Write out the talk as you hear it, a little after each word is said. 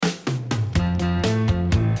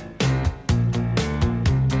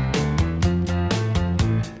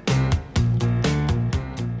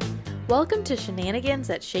Welcome to Shenanigans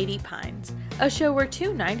at Shady Pines, a show where two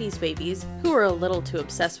 90s babies, who are a little too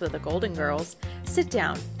obsessed with the Golden Girls, sit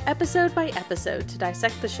down, episode by episode, to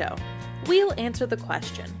dissect the show. We'll answer the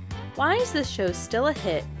question, why is this show still a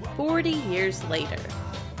hit 40 years later?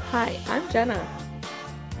 Hi, I'm Jenna.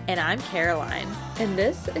 And I'm Caroline. And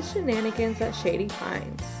this is Shenanigans at Shady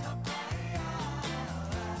Pines.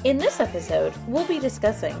 In this episode, we'll be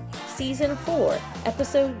discussing Season 4,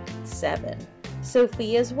 Episode 7,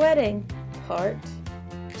 Sophia's Wedding, Part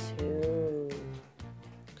 2.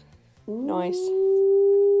 Nice.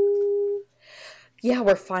 Yeah,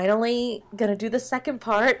 we're finally gonna do the second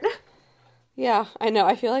part. Yeah, I know.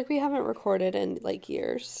 I feel like we haven't recorded in,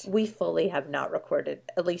 years. We fully have not recorded,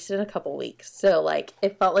 at least in a couple weeks. So,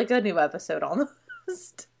 it felt like a new episode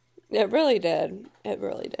almost. It really did. It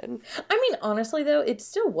really did. I mean, honestly, though, it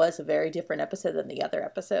still was a very different episode than the other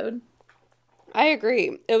episode. I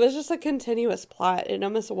agree. It was just a continuous plot. It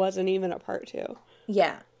almost wasn't even a part 2.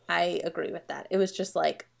 Yeah, I agree with that. It was just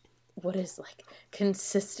what is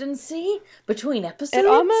consistency between episodes? It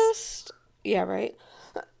almost, yeah, right.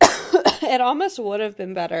 It almost would have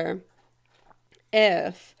been better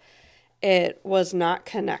if it was not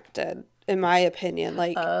connected, in my opinion.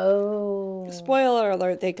 Spoiler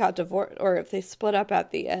alert, they got divorced, or if they split up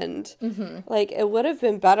at the end. Mm-hmm. It would have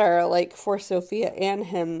been better, for Sophia and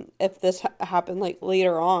him if this happened,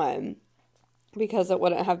 later on. Because it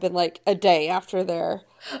wouldn't have been, a day after their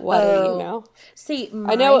wedding, you know? See,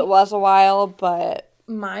 I know it was a while, but...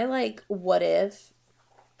 My, what if,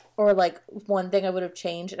 or, one thing I would have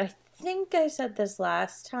changed, and I think I said this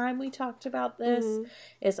last time we talked about this,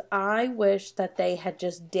 is I wish that they had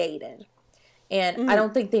just dated. And I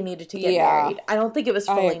don't think they needed to get married. I don't think it was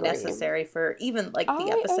fully necessary for even,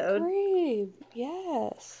 the episode. I agree.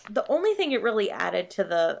 Yes. The only thing it really added to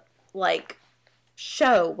the,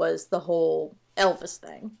 show was the whole Elvis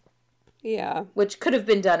thing. Yeah. Which could have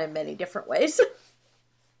been done in many different ways.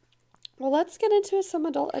 Well, let's get into some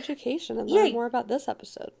adult education and learn more about this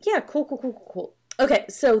episode. Yeah, cool. Okay,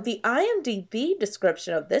 so the IMDb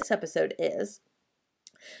description of this episode is...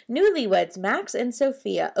 Newlyweds Max and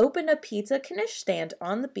Sophia open a pizza knish stand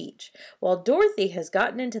on the beach, while Dorothy has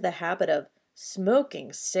gotten into the habit of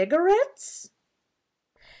smoking cigarettes?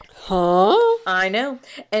 Huh? I know.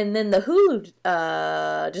 And then the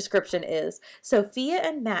Hulu description is, Sophia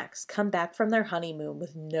and Max come back from their honeymoon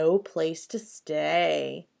with no place to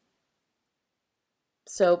stay.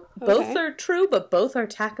 So both are true, but both are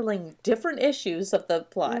tackling different issues of the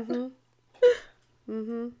plot.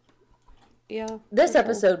 Yeah. This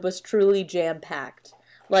episode was truly jam-packed.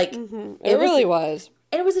 It really was.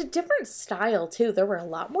 And it was a different style, too. There were a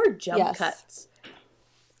lot more jump cuts.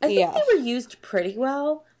 I think they were used pretty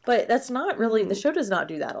well, but that's not really... The show does not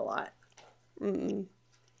do that a lot.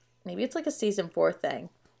 Maybe it's a season 4 thing.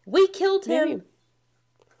 We killed him!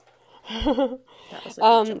 That was a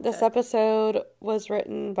good jump this cut. episode was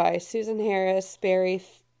written by Susan Harris, Barry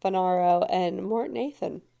Fanaro, and Mort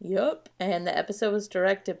Nathan. Yup. And the episode was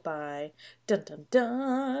directed by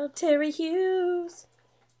Terry Hughes.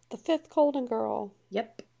 The 5th Golden Girl.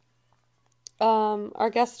 Yep. Our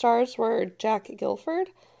guest stars were Jack Gilford,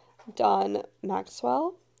 Don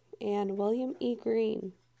Maxwell, and William E.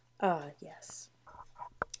 Green. Yes.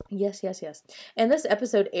 Yes. And this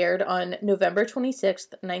episode aired on November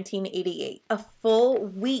 26th, 1988. A full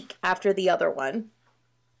week after the other one.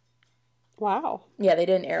 Wow. Yeah, they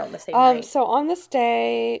didn't air on the same night. So on this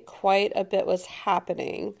day, quite a bit was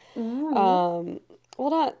happening. Well,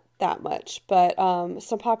 not that much, but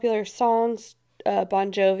some popular songs,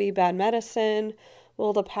 Bon Jovi, Bad Medicine,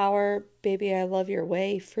 Will the Power, Baby I Love Your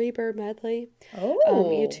Way, Freebird medley,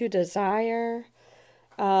 U2 Desire,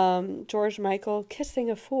 George Michael, Kissing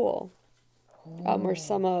a Fool,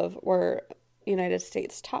 were United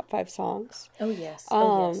States top 5 songs. Yes.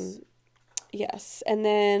 Yes, and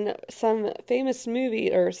then some famous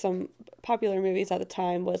movie, or some popular movies at the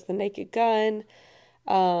time, was The Naked Gun,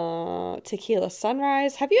 Tequila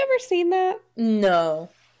Sunrise. Have you ever seen that? No.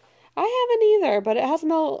 I haven't either, but it has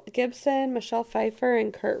Mel Gibson, Michelle Pfeiffer,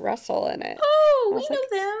 and Kurt Russell in it. Oh, we know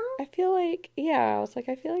them. I feel like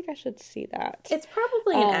I should see that. It's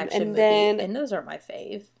probably an action movie, and those are my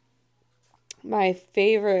fave. My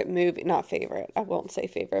favorite movie, not favorite, I won't say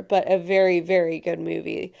favorite, but a very, very good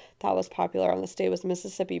movie that was popular on this day was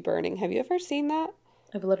Mississippi Burning. Have you ever seen that?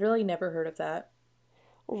 I've literally never heard of that.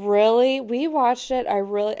 Really? We watched it. I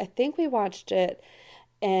think we watched it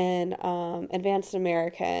in Advanced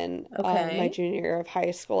American my junior year of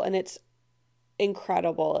high school, and it's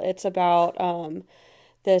incredible. It's about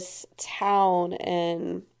this town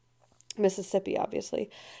in Mississippi,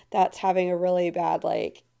 obviously, that's having a really bad,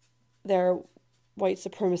 white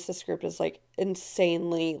supremacist group is like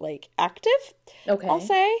insanely like active, I'll Okay.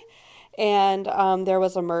 say. And there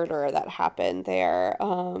was a murder that happened there.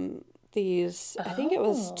 I think it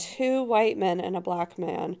was Oh. two white men and a black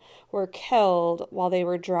man were killed while they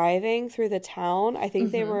were driving through the town. I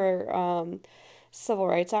think they Mm-hmm. were civil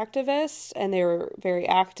rights activists and they were very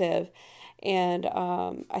active. And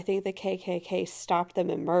I think the KKK stopped them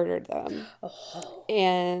and murdered them. Oh.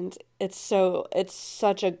 And it's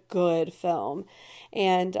such a good film.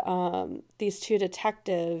 And these two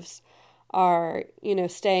detectives are,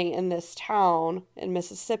 staying in this town in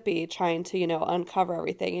Mississippi trying to, uncover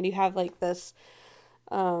everything. And you have like this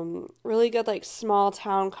really good like small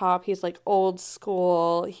town cop. He's like old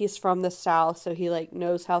school. He's from the South, so he like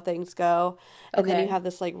knows how things go. And then you Okay. have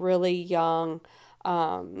this like really young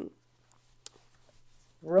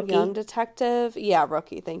Rookie. detective. Yeah,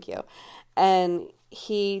 rookie, thank you. And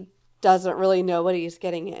he doesn't really know what he's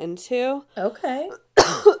getting into. Okay.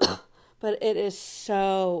 But it is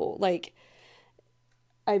so like,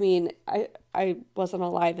 I mean, I wasn't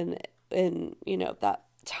alive in that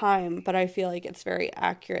time, but I feel like it's very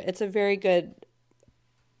accurate. It's a very good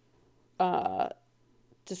uh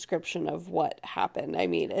description of what happened. I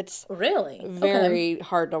mean, it's Really? Okay. very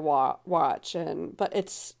hard to watch, but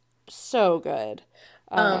it's so good.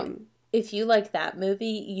 Um, Um, if you like that movie,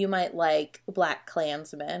 you might like Black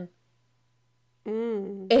Klansman.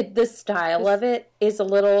 mm, The style is of it is a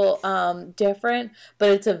little different,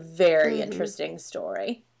 but it's a very mm-hmm. interesting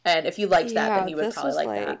story. And if you liked that, then Yeah, you would this probably was like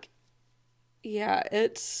that. like, yeah,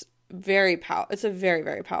 it's a very,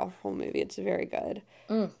 very powerful movie. It's very good.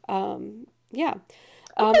 Mm. Yeah.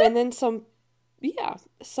 Okay. And then some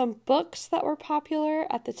books that were popular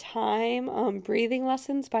at the time. Breathing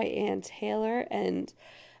Lessons by Ann Taylor. And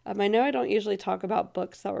I know I don't usually talk about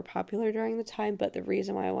books that were popular during the time, but the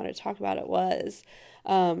reason why I wanted to talk about it was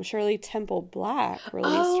Shirley Temple Black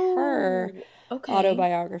released her Oh, okay.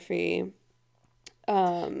 autobiography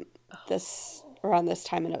this around this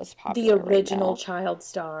time, and it was The popular right original now. child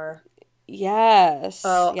star. Yes,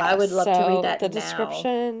 Oh, I yes. would love to read So that now. the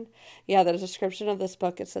description of this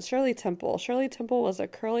book, it says Shirley Temple. Shirley Temple was a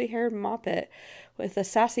curly-haired moppet with a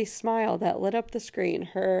sassy smile that lit up the screen.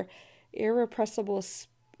 Her irrepressible,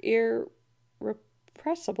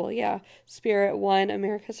 irrepressible, yeah, spirit won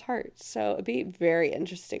America's heart. So it'd be very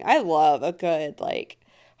interesting. I love a good like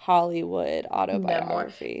Hollywood Memoir.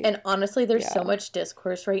 autobiography. And honestly, there's so Yeah. much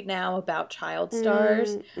discourse right now about child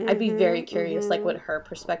stars. I'd be very curious, like, what her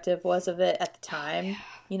perspective was of it at the time. Yeah.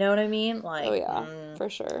 You know what I mean? Oh Like, yeah, for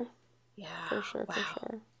sure. yeah, For sure, for wow.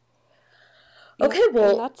 sure. Okay, Yep, and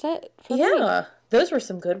well, that's it for me. yeah, those were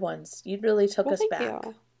some good ones. You really took Well, us thank back.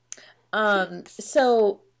 you. Um, Thanks.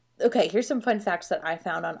 so, okay, here's some fun facts that I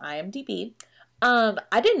found on IMDb.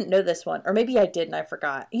 I didn't know this one, or maybe I did and I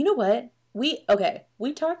forgot. You know what? We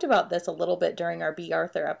talked about this a little bit during our B.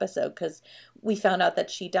 Arthur episode because we found out that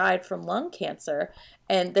she died from lung cancer,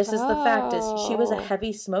 and this is the fact is she was a Oh.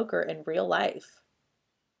 heavy smoker in real life.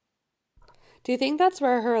 Do you think that's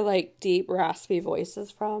where her like deep raspy voice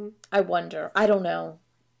is from? I wonder. I don't know.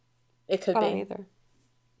 It could I don't be. either.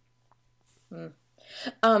 Mm.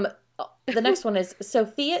 Um, the next one is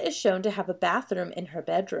Sophia is shown to have a bathroom in her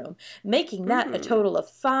bedroom, making that a Mm. total of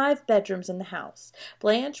 5 bedrooms in the house.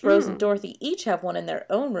 Blanche, Rose, and Mm. Dorothy each have one in their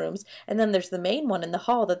own rooms, and then there's the main one in the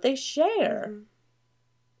hall that they share. Mm-hmm.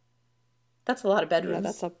 That's a lot of Yeah, bedrooms.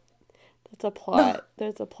 that's a plot.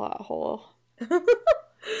 There's a plot hole.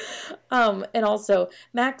 And also,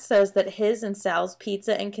 Max says that his and Sal's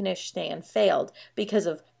pizza and knish stand failed because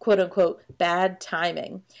of quote unquote bad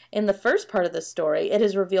timing. In the first part of the story, it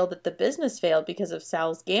is revealed that the business failed because of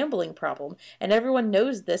Sal's gambling problem, and everyone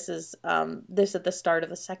knows this at the start of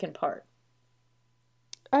the second part.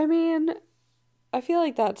 I mean, I feel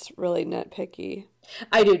like that's really nitpicky.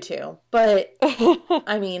 I do too, but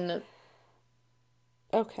I mean,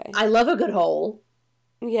 Okay. I love a good hole.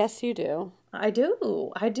 Yes, you do. I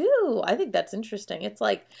do. I do. I think that's interesting. It's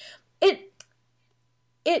like it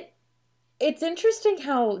it it's interesting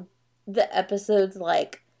how the episodes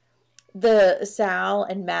like the Sal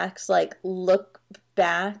and Max like look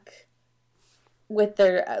back with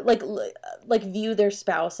their like view their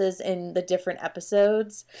spouses in the different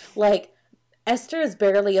episodes. Like Esther is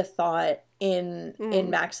barely a thought in Mm.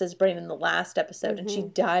 Max's brain in the last episode, and she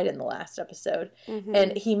Mm-hmm. died in the last episode. Mm-hmm.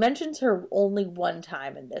 And he mentions her only one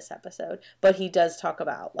time in this episode, but he does talk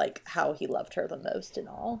about like how he loved her the most and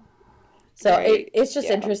all. So Right. it's just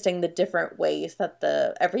Yeah. interesting the different ways that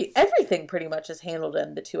everything pretty much is handled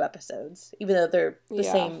in the two episodes, even though they're the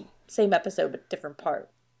Yeah. same episode but different part.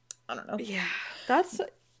 I don't know. Yeah. That's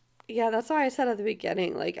why I said at the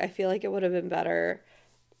beginning, like I feel like it would have been better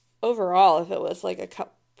overall if it was like a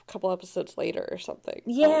couple episodes later or something.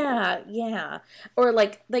 Yeah, yeah. Or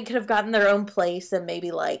like they could have gotten their own place and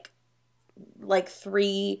maybe like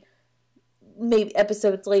three maybe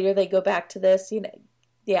episodes later they go back to this, you know.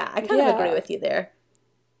 Yeah, I kind of agree Yeah. with you there.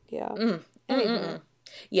 Yeah. Mm.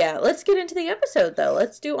 Yeah, let's get into the episode though.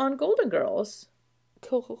 Let's do On Golden Girls.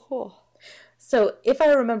 Cool. So, if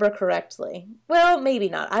I remember correctly, well, maybe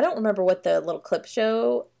not. I don't remember what the little clip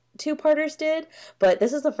show two-parters did, but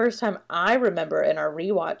this is the first time I remember in our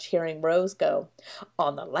rewatch hearing Rose go,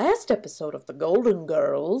 on the last episode of The Golden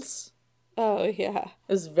Girls. Oh, yeah.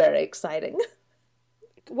 It was very exciting.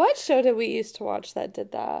 What show did we used to watch that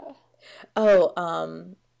did that? Oh,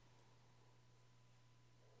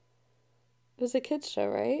 It was a kids show,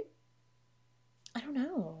 right? I don't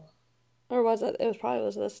know. Or was it? It probably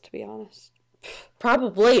was this, to be honest.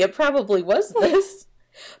 Probably. It probably was this.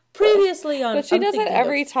 Previously on... But she does it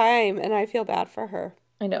every time, and I feel bad for her.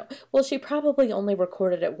 I know. Well, she probably only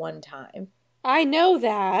recorded it one time. I know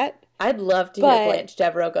that. I'd love to hear Blanche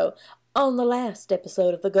Devereaux go, on the last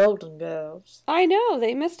episode of The Golden Girls. I know.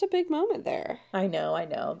 They missed a big moment there. I know.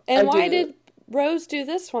 And why did Rose do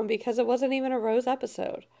this one? Because it wasn't even a Rose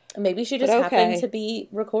episode. Maybe she just happened to be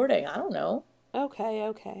recording. I don't know.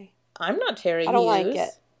 Okay. I'm not Terry Hughes. I don't like it.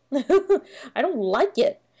 I don't like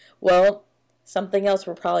it. Well, something else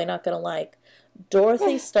we're probably not going to like.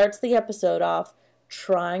 Dorothy starts the episode off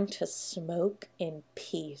trying to smoke in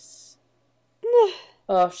peace.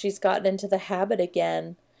 Oh, she's gotten into the habit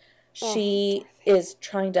again. She is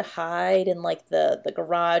trying to hide in, like, the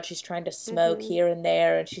garage. She's trying to smoke here and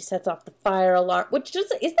there, and she sets off the fire alarm. Which, is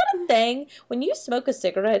that a thing? When you smoke a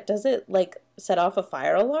cigarette, does it, like, set off a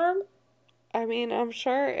fire alarm? I mean, I'm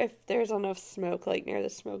sure if there's enough smoke, like, near the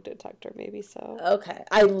smoke detector, maybe so. Okay.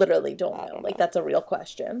 I literally don't know. Like, that's a real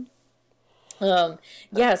question.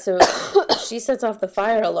 Yeah, so she sets off the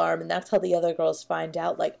fire alarm, and that's how the other girls find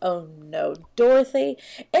out, like, oh, no, Dorothy.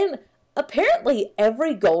 And... apparently,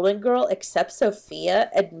 every Golden Girl except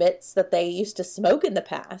Sophia admits that they used to smoke in the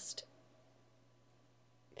past.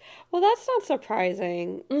 Well, that's not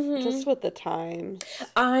surprising, just with the times.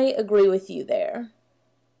 I agree with you there.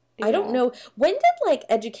 Yeah. I don't know. When did, like,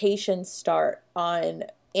 education start on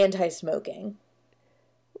anti-smoking?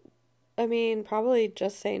 I mean, probably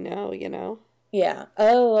just say no, you know? Yeah.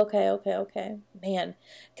 Oh, okay. Man,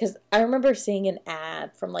 because I remember seeing an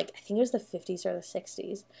ad from, like, I think it was the 50s or the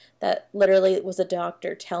 60s that literally was a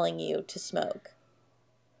doctor telling you to smoke.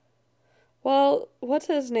 Well, what's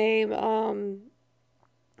his name?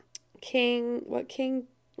 King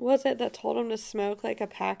was it that told him to smoke, like, a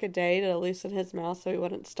pack a day to loosen his mouth so he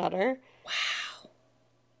wouldn't stutter? Wow.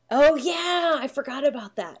 Oh, yeah, I forgot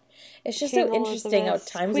about that. It's just King so interesting how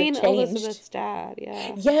times Queen have changed. Elizabeth's dad,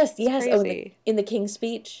 yeah. Yes. Oh, in the King's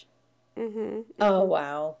Speech? Mm-hmm. Oh,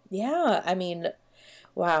 wow. Yeah, I mean,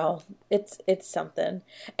 wow. It's something.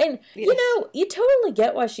 And, yes. You know, you totally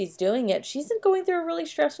get why she's doing it. She's going through a really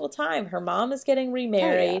stressful time. Her mom is getting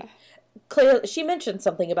remarried. Oh, yeah. Clearly, she mentioned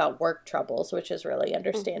something about work troubles, which is really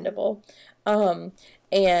understandable.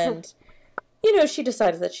 And, you know, she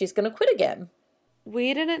decides that she's going to quit again.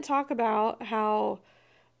 We didn't talk about how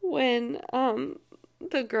when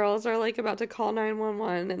the girls are, like, about to call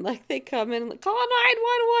 911 and, like, they come in and, like, call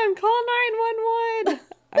 911, call 911.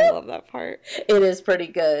 I love that part. It is pretty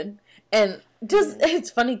good. And just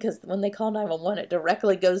it's funny because when they call 911, it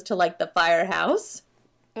directly goes to, like, the firehouse.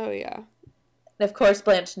 Oh, yeah. And, of course,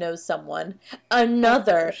 Blanche knows someone.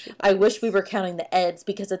 Another. I wish we were counting the Eds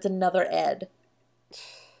because it's another Ed.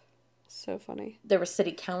 So funny. There was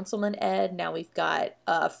City Councilman Ed. Now we've got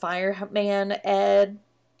Fireman Ed.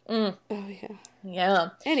 Oh, yeah. Yeah.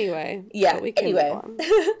 Anyway. Yeah.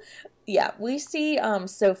 Yeah. We see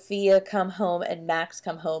Sophia come home and Max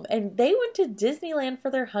come home. And they went to Disneyland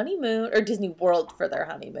for their honeymoon. Or Disney World for their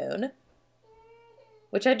honeymoon.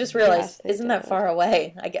 Which I just realized isn't that far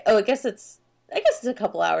away. I guess it's a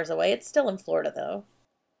couple hours away. It's still in Florida, though.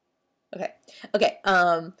 Okay.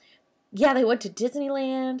 Yeah, they went to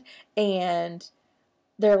Disneyland, and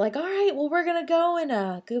they're like, all right, well, we're going to go and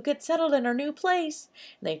go get settled in our new place.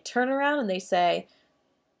 And they turn around and they say,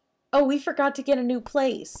 oh, we forgot to get a new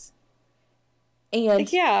place.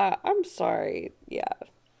 And yeah, I'm sorry. Yeah.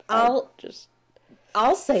 I'll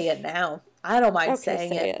say it now. I don't mind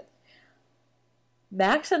saying it.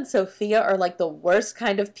 Max and Sophia are like the worst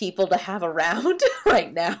kind of people to have around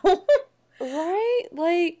right now. Right?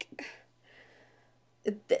 Like...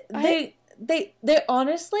 They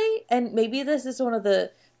honestly, and maybe this is one of the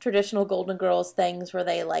traditional Golden Girls things where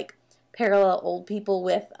they, like, parallel old people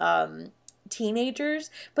with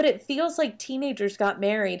teenagers, but it feels like teenagers got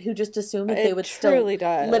married who just assumed that they would still truly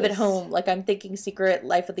does. live at home. Like, I'm thinking Secret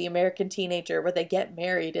Life of the American Teenager, where they get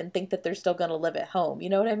married and think that they're still going to live at home. You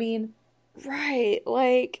know what I mean? Right.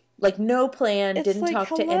 Like no plan, didn't like, talk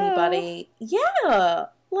to hello? anybody. Yeah.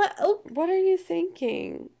 What are you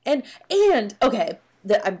thinking? And okay,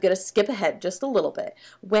 I'm gonna skip ahead just a little bit.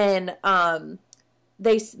 When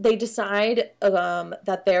they decide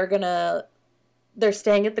that they're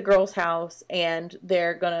staying at the girl's house and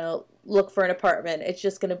they're gonna look for an apartment. It's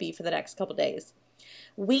just gonna be for the next couple days.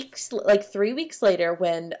 3 weeks later,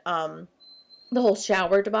 when the whole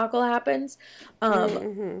shower debacle happens,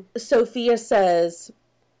 Sophia says,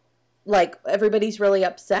 like, everybody's really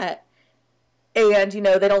upset. And, they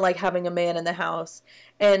don't like having a man in the house.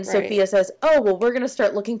 And Right. Sophia says, oh, well, we're going to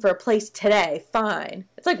start looking for a place today. Fine.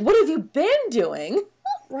 It's like, what have you been doing?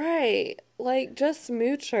 Right. Like, just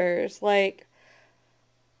moochers. Like,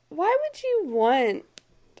 why would you want,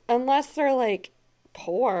 unless they're, like,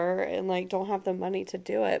 poor and, like, don't have the money to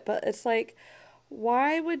do it. But it's like,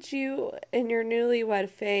 why would you, in your newlywed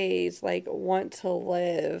phase, like, want to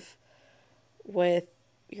live with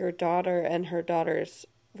your daughter and her daughter's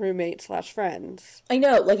roommate/friends? I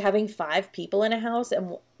know, like, having 5 people in a house,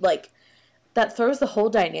 and, like, that throws the whole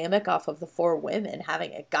dynamic off of the 4 women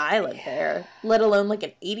having a guy live there, let alone, like,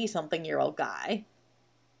 an 80-something-year-old guy.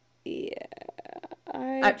 Yeah,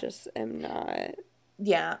 I just am not.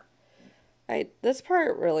 Yeah. This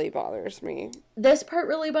part really bothers me.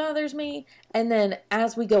 And then,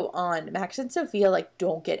 as we go on, Max and Sophia, like,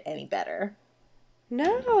 don't get any better.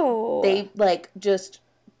 No. They, like, just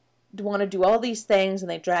want to do all these things,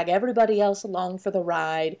 and they drag everybody else along for the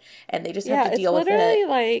ride, and they just have to deal with it. Yeah, it's literally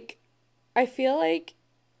like, I feel like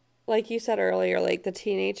you said earlier, like the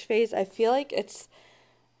teenage phase, I feel like it's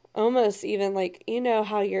almost even like,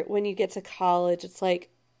 how when you get to college, it's like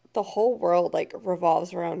the whole world like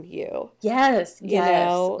revolves around you. Yes.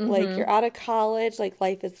 Like you're out of college, like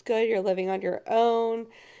life is good, you're living on your own,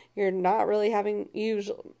 you're not really having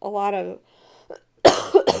a lot of,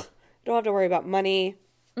 don't have to worry about money.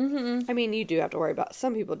 I mean, you do have to worry about,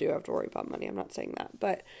 some people do have to worry about money. I'm not saying that,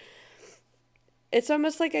 but it's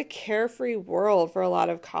almost like a carefree world for a lot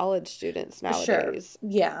of college students nowadays. Sure.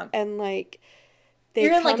 Yeah. And like,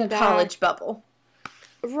 you're in like a college bubble.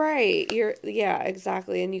 Right. Yeah,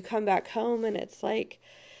 exactly. And you come back home and it's like,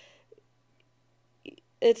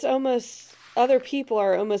 it's almost, other people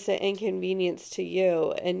are almost an inconvenience to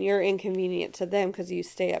you, and you're inconvenient to them because you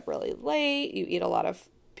stay up really late, you eat a lot of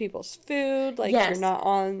people's food, like you're not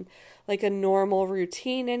on like a normal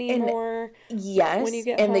routine anymore. And, when you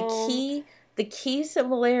get home. The key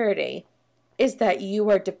similarity is that you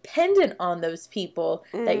are dependent on those people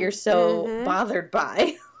that you're so bothered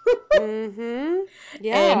by. Yeah.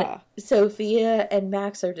 And Sophia and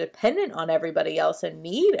Max are dependent on everybody else and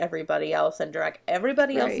need everybody else and drag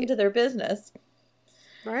everybody else into their business.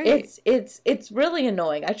 Right. It's really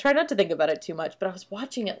annoying. I try not to think about it too much, but I was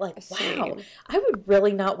watching it like, wow, I would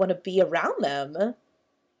really not want to be around them.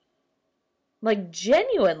 Like,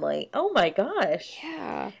 genuinely. Oh my gosh.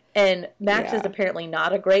 Yeah. And Max is apparently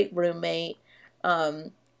not a great roommate.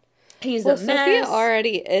 He's a mess. Sophia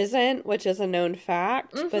already isn't, which is a known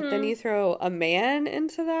fact, but then you throw a man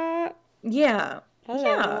into that? Yeah.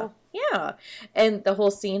 Hello. Yeah. And the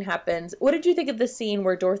whole scene happens. What did you think of the scene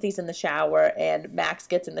where Dorothy's in the shower and Max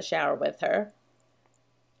gets in the shower with her?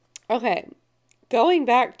 Okay. Going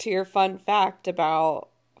back to your fun fact about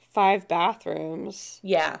 5 bathrooms.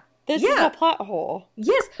 Yeah. This is a plot hole.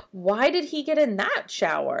 Yes. Why did he get in that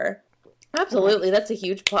shower? Absolutely. That's a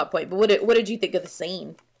huge plot point. But what did you think of the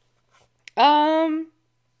scene? It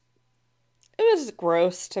was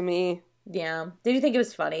gross to me. Yeah. Did you think it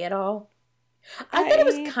was funny at all? I thought it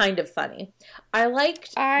was kind of funny. I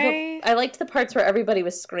liked the parts where everybody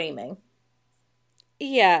was screaming.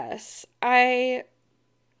 Yes. Yes.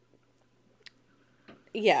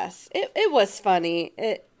 It was funny.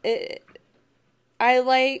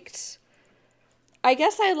 I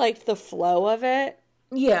guess I liked the flow of it.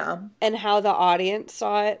 Yeah. And how the audience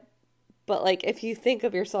saw it. But, like, if you think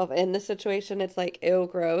of yourself in the situation, it's like, ew,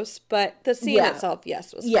 gross. But the scene itself,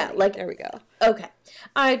 yes, was funny. Yeah, like, there we go. Okay.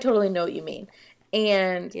 I totally know what you mean.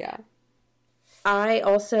 And yeah. I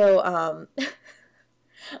also, I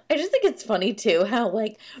just think it's funny, too, how,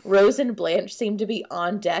 like, Rose and Blanche seem to be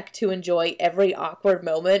on deck to enjoy every awkward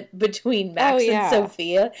moment between Max and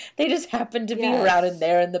Sophia. They just happen to be around in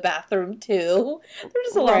there in the bathroom, too. They're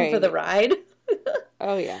just along for the ride.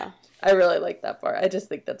 Oh, yeah. I really like that part. I just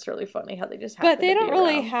think that's really funny how they just happen But they don't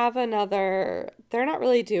really around. have they're not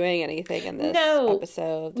really doing anything in this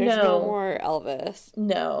episode. There's no more Elvis.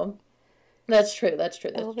 No. That's true. That's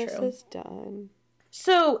true. That's Elvis true. is done.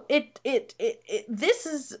 So this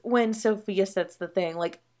is when Sophia sets the thing,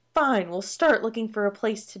 like, fine, we'll start looking for a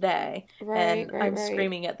place today. Right, And right, I'm right.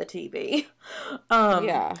 screaming at the TV.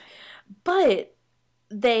 Yeah. But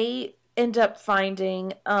they end up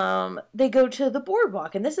finding, they go to the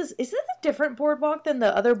boardwalk. And is this a different boardwalk than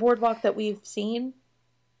the other boardwalk that we've seen?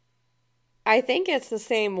 I think it's the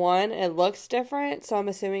same one. It looks different, so I'm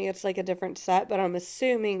assuming it's like a different set, but I'm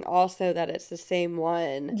assuming also that it's the same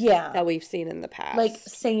one that we've seen in the past. Like,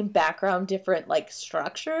 same background, different, like,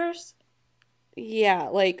 structures? Yeah,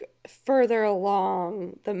 like, further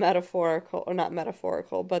along the metaphorical, or not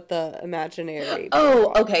metaphorical, but the imaginary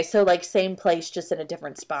boardwalk. Okay, so, like, same place, just in a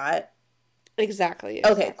different spot? Exactly.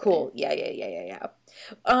 Okay, cool. Yeah.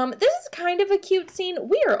 This is kind of a cute scene.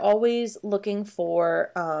 We are always looking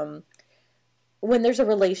for, when there's a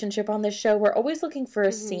relationship on this show, we're always looking for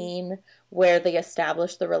a scene where they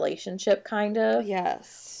establish the relationship, kind of.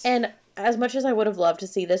 Yes. And as much as I would have loved to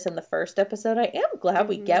see this in the first episode, I am glad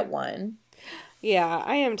we get one. Yeah,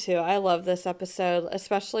 I am too. I love this episode,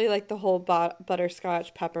 especially like the whole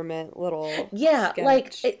butterscotch peppermint little sketch.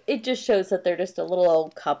 Like it just shows that they're just a little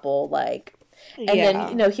old couple, like, and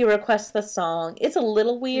then he requests the song. It's a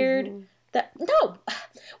little weird that no.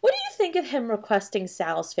 What do you think of him requesting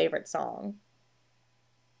Sal's favorite song?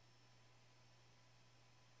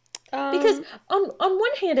 Because on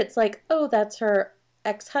one hand, it's like, oh, that's her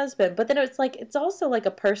ex-husband, but then it's like, it's also like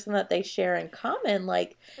a person that they share in common,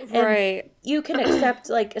 like, and you can accept,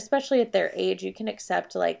 like, especially at their age, you can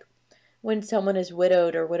accept, like, when someone is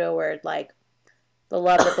widowed or widowered, like, the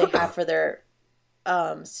love that they have for their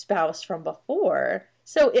spouse from before.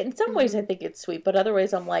 So in some ways I think it's sweet, but other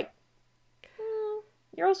ways I'm like,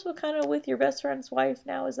 you're also kind of with your best friend's wife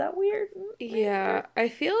now. Is that weird? Yeah, I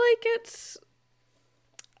feel like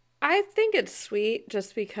I think it's sweet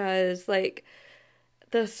just because, like,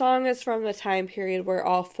 the song is from the time period where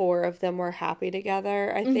all four of them were happy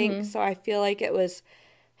together, I think. So I feel like it was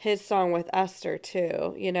his song with Esther,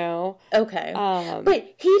 too, you know? Okay.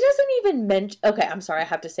 But he doesn't even mention... Okay, I'm sorry, I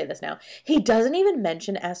have to say this now. He doesn't even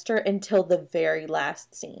mention Esther until the very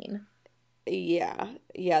last scene. Yeah.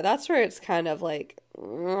 Yeah, that's where it's kind of like...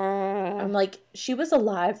 I'm like, she was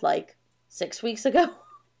alive, like, 6 weeks ago?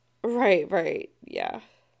 Right, yeah.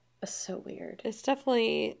 That's so weird. It's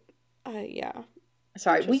definitely, yeah.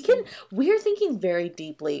 Sorry, we're thinking very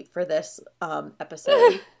deeply for this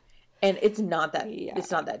episode, and it's not that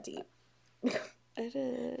deep. It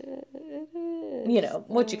is. You know,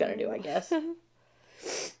 what you gonna do, I guess.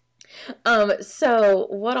 So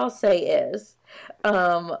what I'll say is,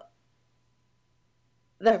 I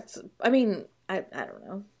don't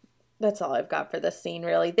know. That's all I've got for this scene,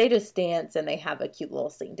 really. They just dance and they have a cute little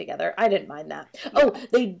scene together. I didn't mind that. Yeah. Oh,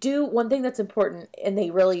 they do one thing that's important, and they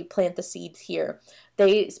really plant the seeds here.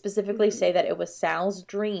 They specifically say that it was Sal's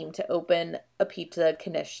dream to open a pizza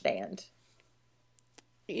knish stand.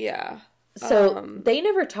 Yeah. So they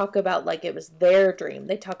never talk about like it was their dream.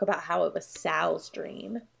 They talk about how it was Sal's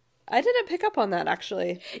dream. I didn't pick up on that,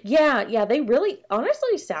 actually. Yeah, they really,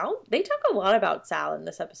 honestly, they talk a lot about Sal in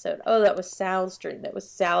this episode. Oh, that was Sal's dream. That was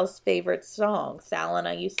Sal's favorite song. Sal and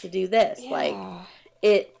I used to do this. Yeah. Like,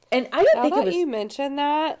 and I don't think it was... you mentioned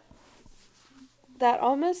that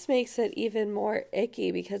almost makes it even more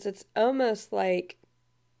icky, because it's almost like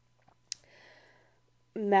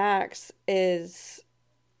Max is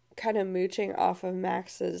kind of mooching off of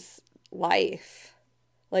Max's life.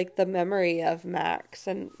 Like, the memory of Max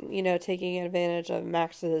and, you know, taking advantage of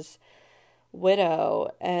Max's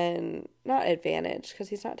widow, and not advantage, because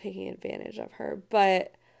he's not taking advantage of her,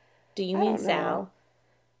 but... Do you mean Sal?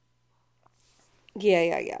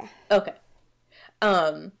 Yeah. Okay.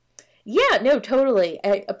 Yeah, no, totally.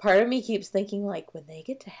 A part of me keeps thinking, like, when they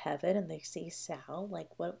get to heaven and they see Sal, like,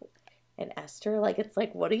 what... And Esther, like, it's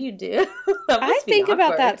like, what do you do? I think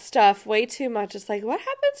about that stuff way too much. It's like, what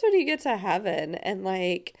happens when you get to heaven and,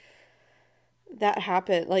 like, that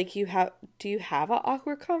happened? Like, do you have an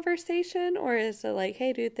awkward conversation? Or is it like,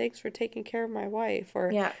 hey, dude, thanks for taking care of my wife?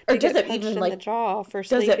 Or, yeah. Or does it even, like, the jaw for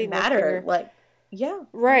sleeping with her? Does it matter? Like, yeah.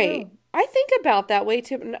 Right. I think about that way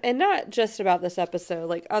too. And not just about this episode,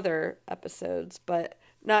 like other episodes, but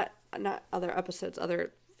not other episodes,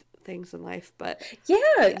 other things in life, but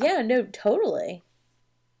yeah, no, totally,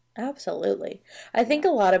 absolutely. I think a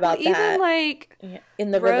lot about that. Even like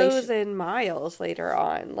in the Rose and Miles later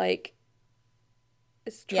on, like,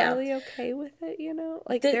 is Charlie okay with it? You know,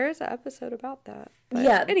 like there is an episode about that.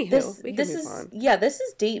 But anywho, we can move on. Yeah, this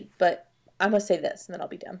is deep, but I'm gonna say this and then I'll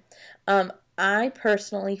be done. I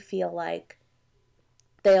personally feel like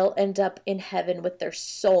they'll end up in heaven with their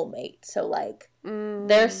soulmate. So, like,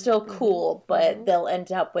 they're still cool, but they'll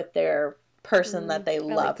end up with their person that they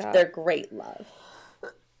love, their great love.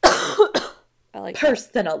 I like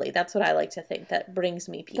Personally, that's what I like to think. That brings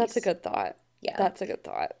me peace. That's a good thought. Yeah. That's a good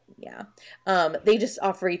thought. Yeah. They just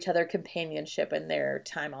offer each other companionship in their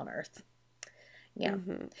time on Earth. Yeah.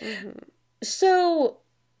 So,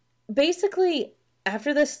 basically,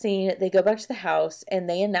 after this scene, they go back to the house and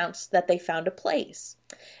they announce that they found a place.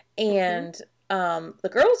 And the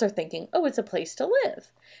girls are thinking, oh, it's a place to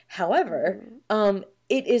live. However,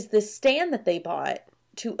 it is the stand that they bought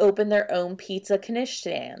to open their own pizza knish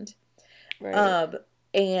stand. Right.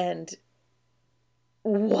 And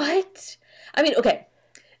what? I mean, okay,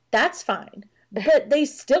 that's fine. But they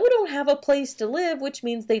still don't have a place to live, which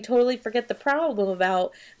means they totally forget the problem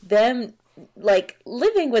about them, like,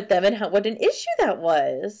 living with them and what an issue that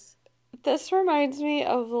was. This reminds me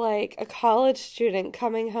of, like, a college student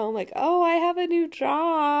coming home, like, oh, I have a new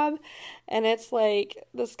job. And it's like,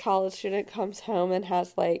 this college student comes home and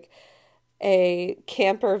has, like, a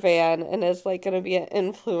camper van and is, like, going to be an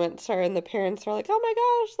influencer. And the parents are like, oh my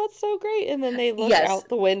gosh, that's so great. And then they look out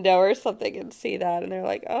the window or something and see that. And they're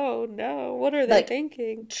like, oh no, what are they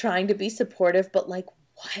thinking? Trying to be supportive, but, like,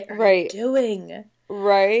 what are you doing?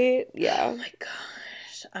 Right? Yeah. Oh my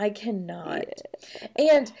gosh, I cannot.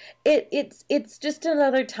 Yeah. And it's just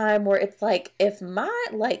another time where it's like, if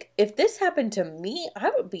this happened to me,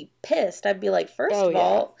 I would be pissed. I'd be like, first of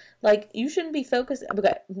all, like, you shouldn't be focused.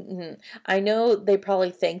 Okay, I know they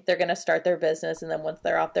probably think they're gonna start their business, and then once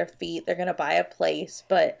they're off their feet, they're gonna buy a place,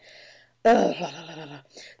 but. So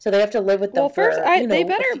they have to live with them. Well, first, they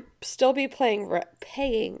better still be paying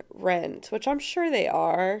rent, which I'm sure they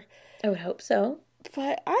are. I would hope so.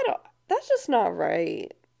 But that's just not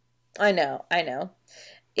right. I know.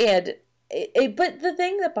 And but the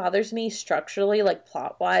thing that bothers me structurally, like,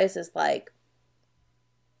 plot-wise, is, like,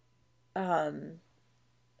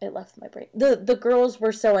 it left my brain. The girls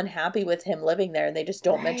were so unhappy with him living there, and they just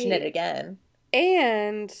don't mention it again.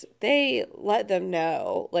 And they let them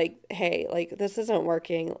know, like, hey, like, this isn't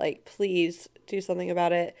working. Like, please do something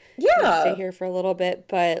about it. Yeah. Stay here for a little bit,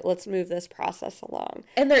 but let's move this process along.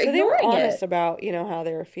 And they were honest about, how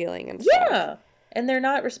they were feeling and stuff. Yeah. And they're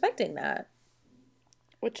not respecting that.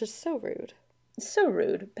 Which is so rude. So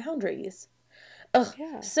rude. Boundaries. Ugh.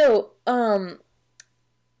 Yeah. So,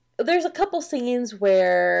 there's a couple scenes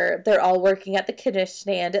where they're all working at the knish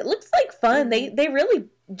stand. It looks like fun. They really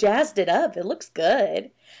jazzed it up. It looks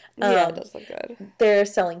good. Yeah, it does look good. They're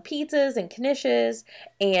selling pizzas and knishes,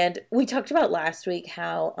 and we talked about last week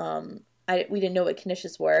how we didn't know what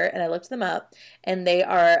knishes were, and I looked them up, and they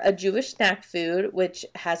are a Jewish snack food which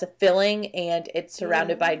has a filling, and it's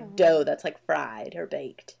surrounded by dough that's, like, fried or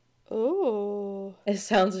baked. Ooh. It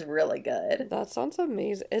sounds really good. That sounds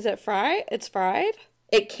amazing. Is it fried? It's fried?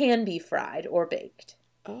 It can be fried or baked.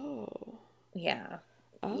 Oh. Yeah.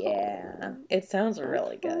 Oh. Yeah. It sounds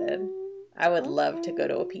really good. I would love to go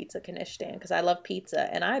to a pizza knish stand because I love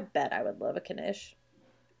pizza, and I bet I would love a knish.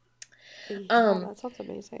 Yeah, that sounds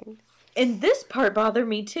amazing. And this part bothered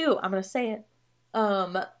me too. I'm gonna say it.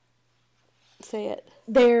 Say it.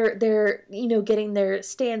 They're getting their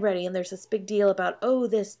stand ready, and there's this big deal about,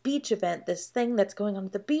 this beach event, this thing that's going on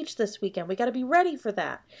at the beach this weekend. We got to be ready for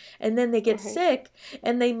that. And then they get sick,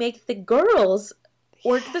 and they make the girls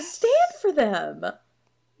work the stand for them.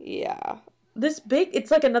 Yeah.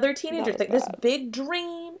 It's like another teenager thing. This big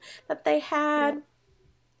dream that they had. Yeah.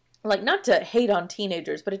 Like, not to hate on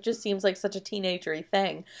teenagers, but it just seems like such a teenagery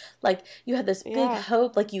thing. Like, you had this big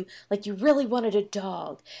hope, like you really wanted a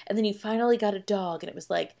dog, and then you finally got a dog, and it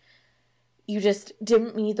was like, you just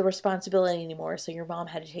didn't need the responsibility anymore, so your mom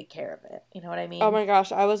had to take care of it. You know what I mean? Oh my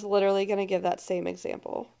gosh, I was literally going to give that same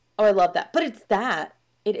example. Oh, I love that. But it's that.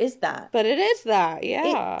 It is that. But it is that,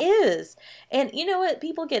 yeah. It is. And you know what?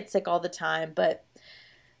 People get sick all the time, but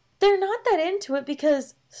they're not that into it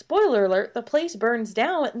because, spoiler alert, the place burns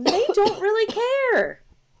down and they don't really care.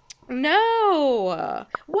 No.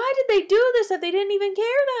 Why did they do this if they didn't even care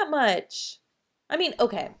that much? I mean,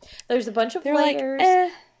 okay, there's a bunch of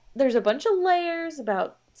layers. There's a bunch of layers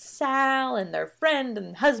about Sal and their friend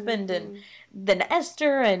and husband and then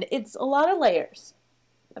Esther, and it's a lot of layers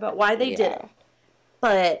about why they did it.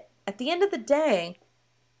 But at the end of the day,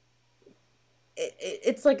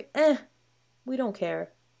 it's like, we don't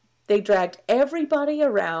care. They dragged everybody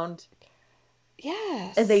around.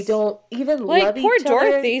 Yes. And they don't even love each other. Poor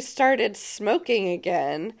Dorothy started smoking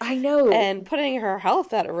again. I know. And putting her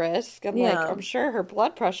health at risk. And, I'm sure her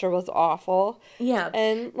blood pressure was awful. Yeah.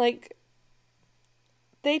 And,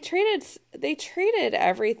 they treated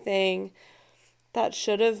everything that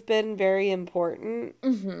should have been very important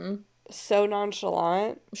so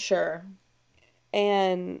nonchalant Sure.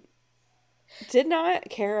 and did not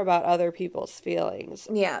care about other people's feelings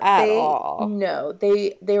Yeah, at all. no,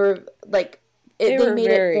 they were like, They they were made it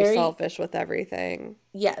very very, selfish with everything.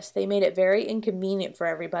 yes, they made it very inconvenient for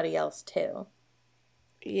everybody else too.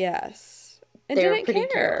 Yes. And They were didn't pretty care.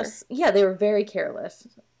 careless. Yeah, they were very careless.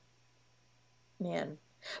 Man.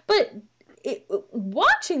 But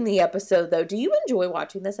watching the episode, though, do you enjoy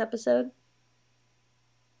watching this episode?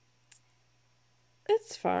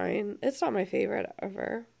 It's fine. It's not my favorite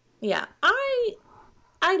ever. Yeah,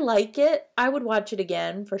 I like it. I would watch it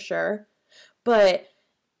again for sure. But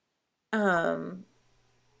when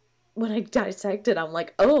I dissect it, I'm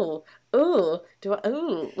like, do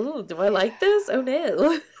I like this? Oh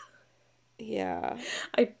no. Yeah.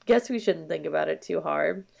 I guess we shouldn't think about it too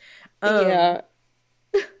hard. Yeah.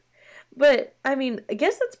 But I mean, I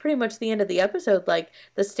guess that's pretty much the end of the episode. Like,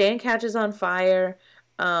 the stand catches on fire.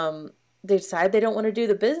 They decide they don't want to do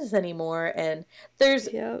the business anymore, and there's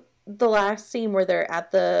the last scene where they're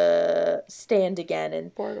at the stand again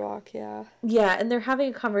and boardwalk, yeah. Yeah, and they're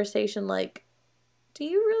having a conversation like, do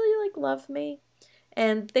you really like love me?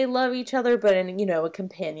 And they love each other, but in, you know, a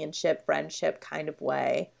companionship, friendship kind of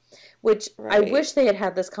way. Which I wish they had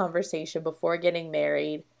had this conversation before getting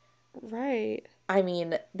married. Right. I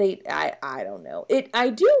mean, I don't know. I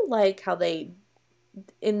do like how they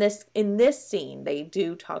in this scene they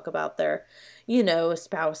do talk about their, you know,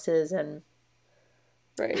 spouses and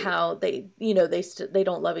how they, you know, they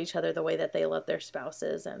don't love each other the way that they love their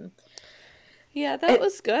spouses. And yeah, that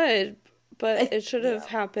was good, but it should have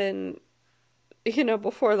happened, you know,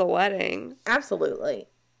 before the wedding. Absolutely.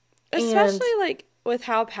 Especially like with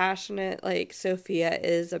how passionate like Sophia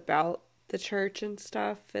is about the church and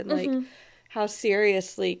stuff, and like how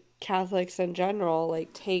seriously Catholics in general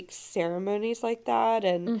like take ceremonies like that,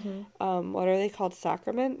 and what are they called,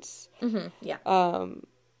 sacraments? Yeah.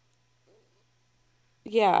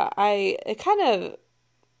 Yeah, it kind of,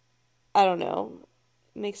 I don't know,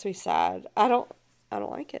 makes me sad. I don't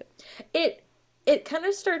like it. It kind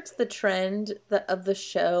of starts the trend of the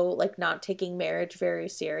show, like, not taking marriage very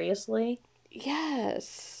seriously.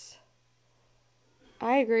 Yes.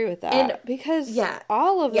 I agree with that. Because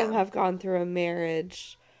all of them have gone through a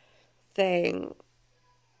marriage thing,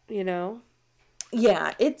 you know?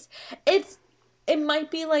 Yeah, it might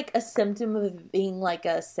be like a symptom of being like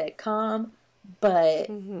a sitcom, but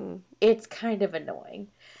it's kind of annoying.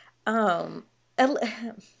 I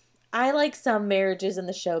like some marriages in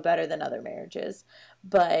the show better than other marriages,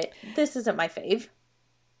 but this isn't my fave.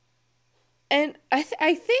 And I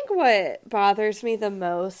think what bothers me the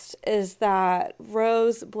most is that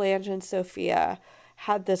Rose, Blanche, and Sophia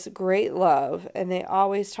had this great love, and they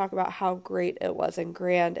always talk about how great it was and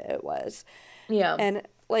grand it was. Yeah. And,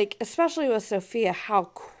 like, especially with Sophia, how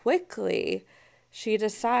quickly she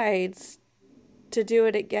decides to do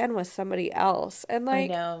it again with somebody else. And,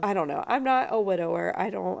 like, I don't know. I'm not a widower.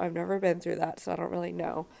 I've never been through that, so I don't really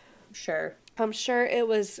know. Sure. I'm sure it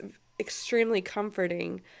was extremely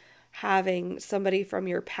comforting having somebody from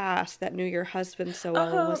your past that knew your husband so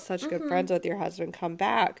well and was such good friends with your husband come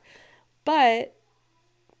back. But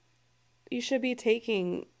you should be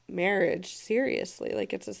taking marriage seriously.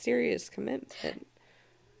 Like, it's a serious commitment.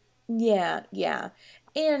 Yeah, yeah.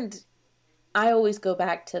 And I always go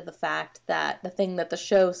back to the fact that the thing that the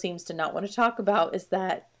show seems to not want to talk about is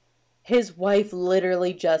that his wife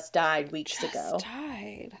literally just died weeks ago.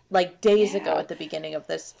 Died. Like, days ago at the beginning of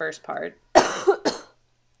this first part.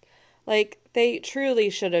 Like, they truly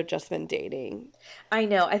should have just been dating. I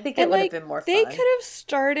know. I think it would have been more fun. They could have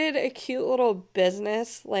started a cute little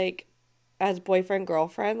business, like, as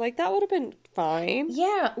boyfriend-girlfriend. Like, that would have been fine.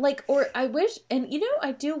 Yeah, like, or I wish, and you know,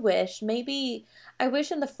 I do wish, I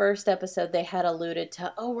wish in the first episode they had alluded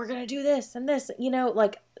to, oh, we're gonna do this and this, you know,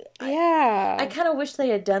 like, I kind of wish they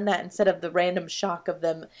had done that instead of the random shock of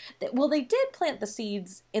them. Well, they did plant the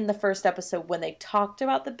seeds in the first episode when they talked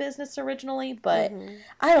about the business originally, but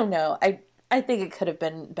I don't know. I think it could have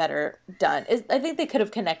been better done. I think they could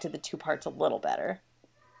have connected the two parts a little better.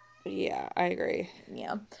 Yeah, I agree.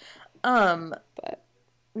 Yeah. But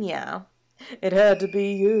yeah. It had to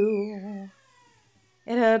be you.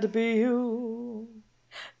 It had to be you.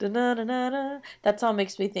 Da-na-na-na-na. That song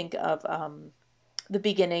makes me think of the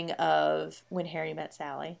beginning of When Harry Met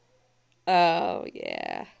Sally. Oh,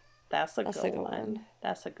 yeah. That's a good one.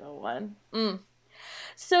 That's a good one.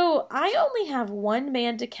 So I only have one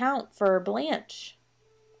man to count for Blanche.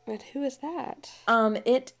 But who is that?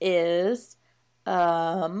 It is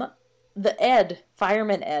the Ed,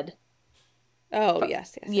 Fireman Ed. Oh,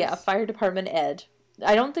 yes. Yeah, Fire Department Ed.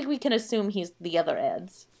 I don't think we can assume he's the other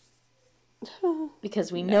Eds.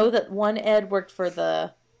 Because we know that one Ed worked for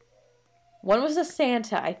the... One was a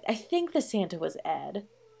Santa. I think the Santa was Ed.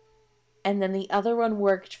 And then the other one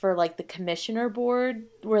worked for, like, the commissioner board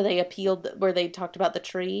where they talked about the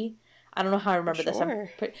tree. I don't know how I remember this.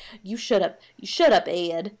 You shut up,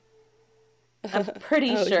 Ed. I'm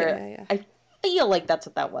pretty sure. Yeah. I feel like that's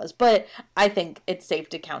what that was. But I think it's safe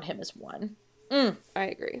to count him as one. I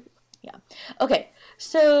agree. Yeah. Okay,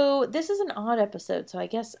 so this is an odd episode, so I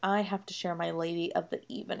guess I have to share my lady of the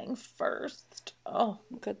evening first. Oh.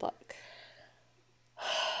 Good luck.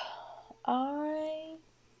 I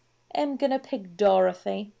am gonna pick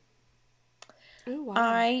Dorothy. Ooh, wow.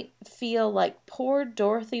 I feel like poor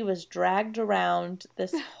Dorothy was dragged around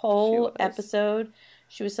this whole episode.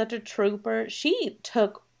 She was such a trooper. She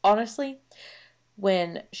took, honestly...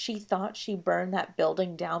 When she thought she burned that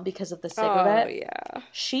building down because of the cigarette. Oh, yeah.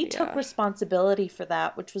 She took responsibility for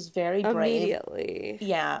that, which was very brave. Immediately.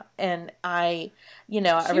 Yeah, and I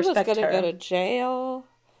respect her. She was going to go to jail.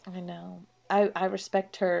 I know. I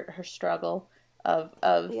respect her struggle of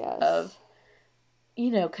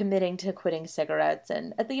committing to quitting cigarettes,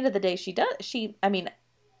 and at the end of the day she does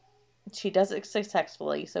it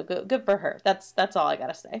successfully, so good for her. That's all I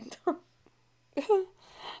got to say.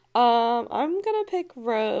 I'm gonna pick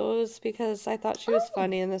Rose because I thought she was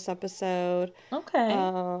funny in this episode. Okay.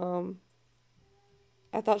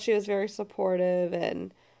 I thought she was very supportive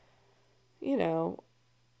and, yeah.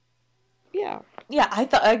 Yeah,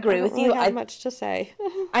 I agree with you. I have much to say.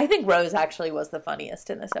 I think Rose actually was the funniest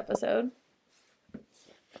in this episode.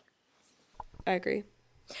 I agree.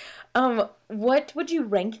 What would you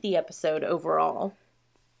rank the episode overall?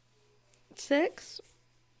 6.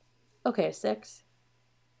 Okay, 6.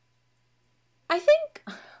 I think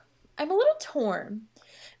I'm a little torn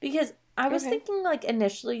because I was thinking like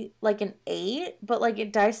initially like an 8, but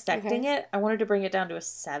like dissecting it, I wanted to bring it down to a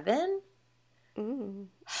 7. Mm.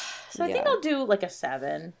 So I think I'll do like a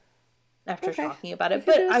 7 after talking about it.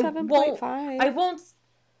 But I won't.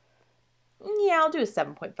 Yeah, I'll do a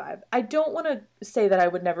 7.5. I don't want to say that I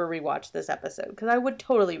would never rewatch this episode because I would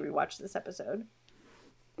totally rewatch this episode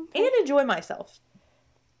and enjoy myself.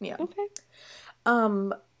 Yeah. Okay.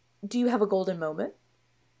 Do you have a golden moment?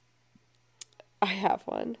 I have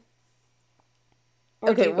one.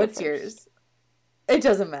 Okay, what's yours? It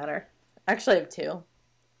doesn't matter. Actually, I have 2.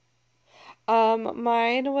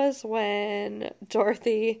 Mine was when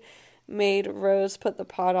Dorothy made Rose put the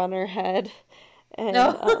pot on her head, and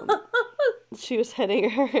she was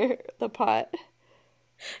hitting the pot.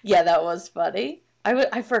 Yeah, that was funny.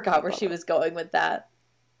 I forgot where she was going with that.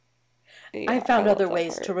 Yeah, I found other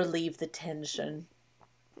ways to relieve the tension.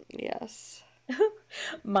 Yes.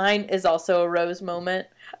 Mine is also a Rose moment.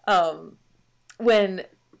 When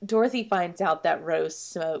Dorothy finds out that Rose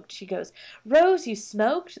smoked, she goes, "Rose, you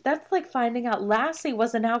smoked? That's like finding out Lassie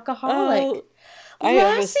was an alcoholic." Oh, I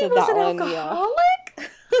Lassie was an alcoholic?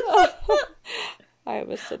 Yeah. I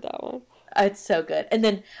understood that one. It's so good. And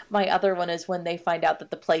then my other one is when they find out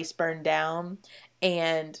that the place burned down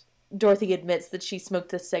and Dorothy admits that she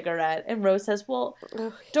smoked the cigarette, and Rose says, "Well,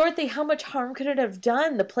 Dorothy, how much harm could it have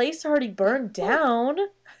done? The place already burned down."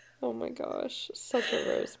 Oh my gosh, such a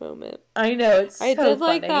Rose moment. I know, it's so funny. I did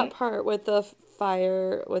like that part with the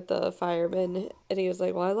fireman, and he was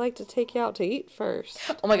like, "Well, I'd like to take you out to eat first."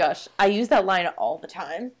 Oh my gosh, I use that line all the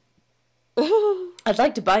time. I'd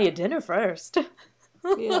like to buy you dinner first.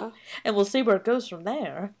 Yeah. And we'll see where it goes from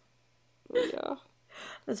there. Yeah.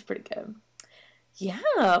 That's pretty good.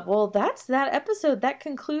 Yeah, well, that's that episode. That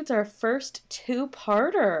concludes our first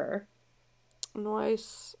 2-parter.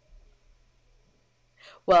 Nice.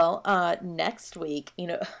 Well, next week,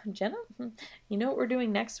 Jenna, you know what we're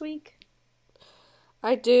doing next week?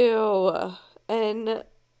 I do, and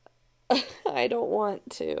I don't want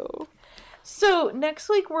to. So, next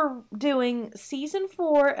week we're doing Season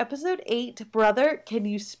 4, Episode 8, Brother, Can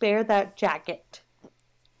You Spare That Jacket?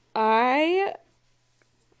 I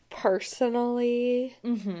personally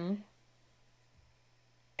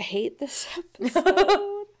hate this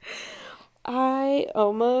episode. I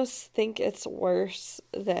almost think it's worse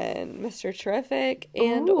than Mr. Terrific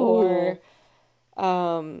and or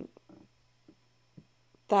the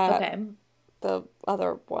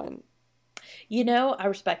other one. I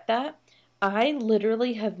respect that. I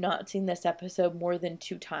literally have not seen this episode more than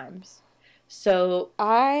 2 times. So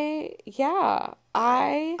I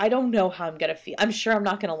don't know how I'm gonna feel. I'm sure I'm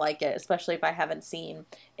not gonna like it, especially if I haven't seen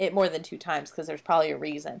it more than 2 times, because there's probably a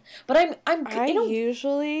reason. But I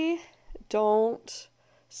usually don't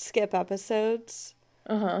skip episodes.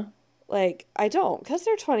 Like, I don't, because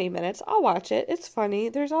they're 20 minutes. I'll watch it. It's funny.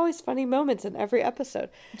 There's always funny moments in every episode.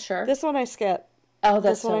 Sure. This one I skip. Oh,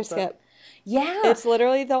 that's this one I good. skip. Yeah. It's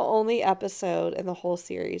literally the only episode in the whole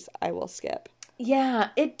series I will skip. Yeah,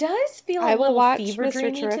 it does feel I a will little watch fever Mr.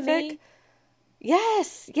 dreamy to me. Terrific.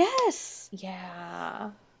 Yes, yes. Yeah.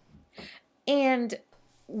 And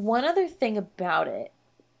one other thing about it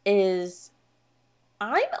is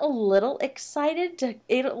I'm a little excited to,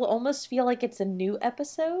 it'll almost feel like it's a new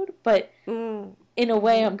episode, but in a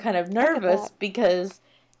way I'm kind of nervous because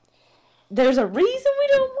there's a reason we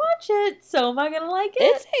don't watch it, so am I going to like it?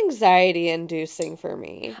 It's anxiety inducing for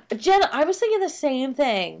me. Jenna, I was thinking the same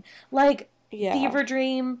thing. Like, fever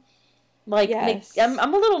dream. Like, yes. I'm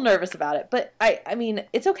a little nervous about it, but I mean,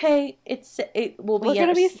 it's okay. It will be. We're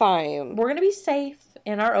gonna be fine. We're gonna be safe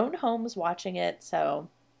in our own homes watching it, so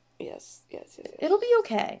yes. It'll be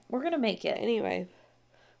okay. We're gonna make it. Anyway,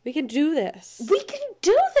 we can do this. We can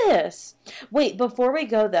do this. Wait, before we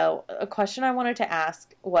go though, a question I wanted to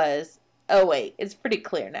ask was, oh wait, it's pretty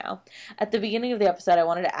clear now. At the beginning of the episode, I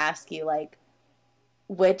wanted to ask you like,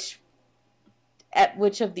 which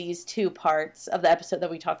of these two parts of the episode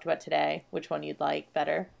that we talked about today, which one you'd like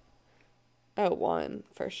better? Oh, one,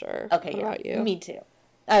 for sure. Okay, what about you? Me too.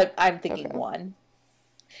 I'm thinking one.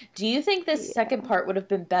 Do you think this second part would have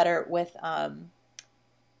been better with a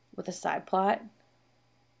side plot?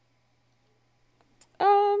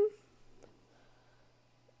 I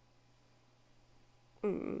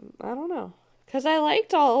don't know. Because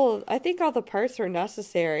I think all the parts were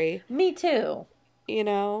necessary. Me too. You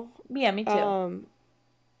know? Yeah, me too.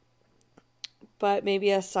 But maybe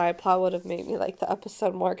a side plot would have made me like the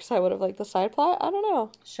episode more because I would have liked the side plot. I don't know.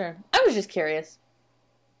 Sure. I was just curious.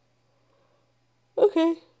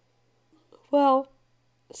 Okay. Well,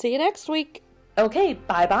 see you next week. Okay,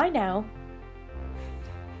 bye-bye now.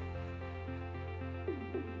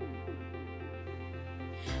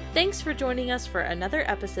 Thanks for joining us for another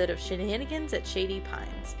episode of Shenanigans at Shady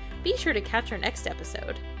Pines. Be sure to catch our next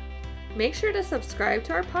episode. Make sure to subscribe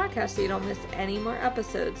to our podcast so you don't miss any more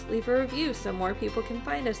episodes. Leave a review so more people can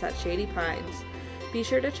find us at Shady Pines. Be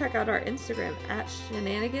sure to check out our Instagram at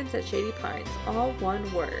Shenanigans at Shady Pines, all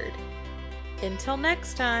one word. Until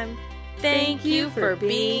next time, thank you for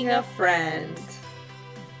being a friend.